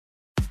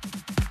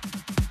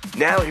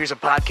Now here's a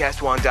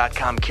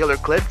PodcastOne.com killer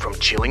clip from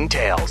Chilling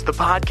Tales, the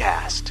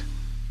podcast.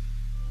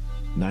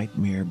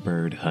 Nightmare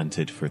Bird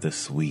hunted for the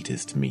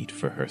sweetest meat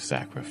for her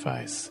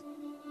sacrifice.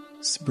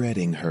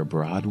 Spreading her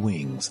broad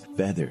wings,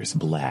 feathers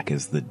black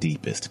as the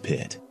deepest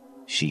pit,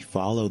 she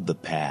followed the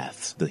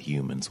paths the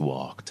humans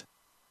walked.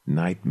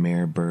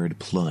 Nightmare Bird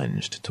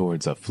plunged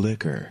towards a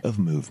flicker of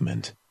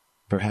movement.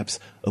 Perhaps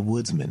a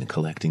woodsman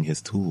collecting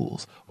his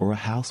tools, or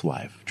a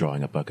housewife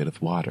drawing a bucket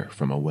of water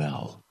from a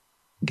well.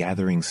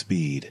 Gathering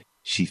speed,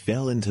 she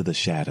fell into the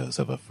shadows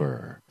of a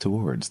fir,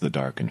 towards the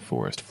darkened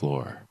forest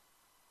floor.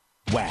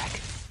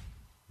 Whack!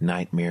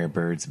 Nightmare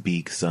Bird's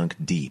beak sunk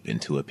deep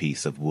into a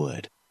piece of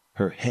wood,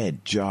 her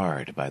head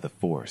jarred by the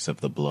force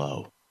of the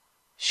blow.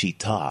 She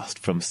tossed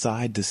from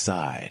side to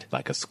side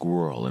like a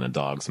squirrel in a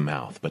dog's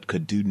mouth, but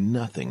could do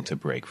nothing to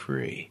break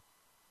free.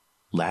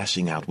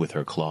 Lashing out with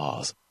her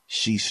claws,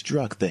 she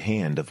struck the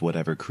hand of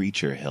whatever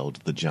creature held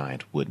the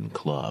giant wooden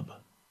club.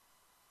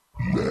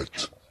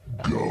 Let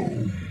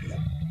go.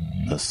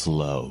 A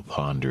slow,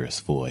 ponderous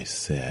voice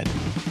said.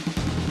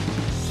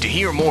 To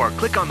hear more,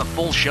 click on the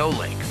full show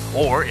link.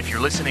 Or if you're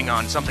listening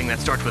on something that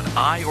starts with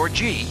I or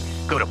G,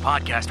 go to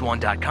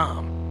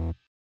PodcastOne.com.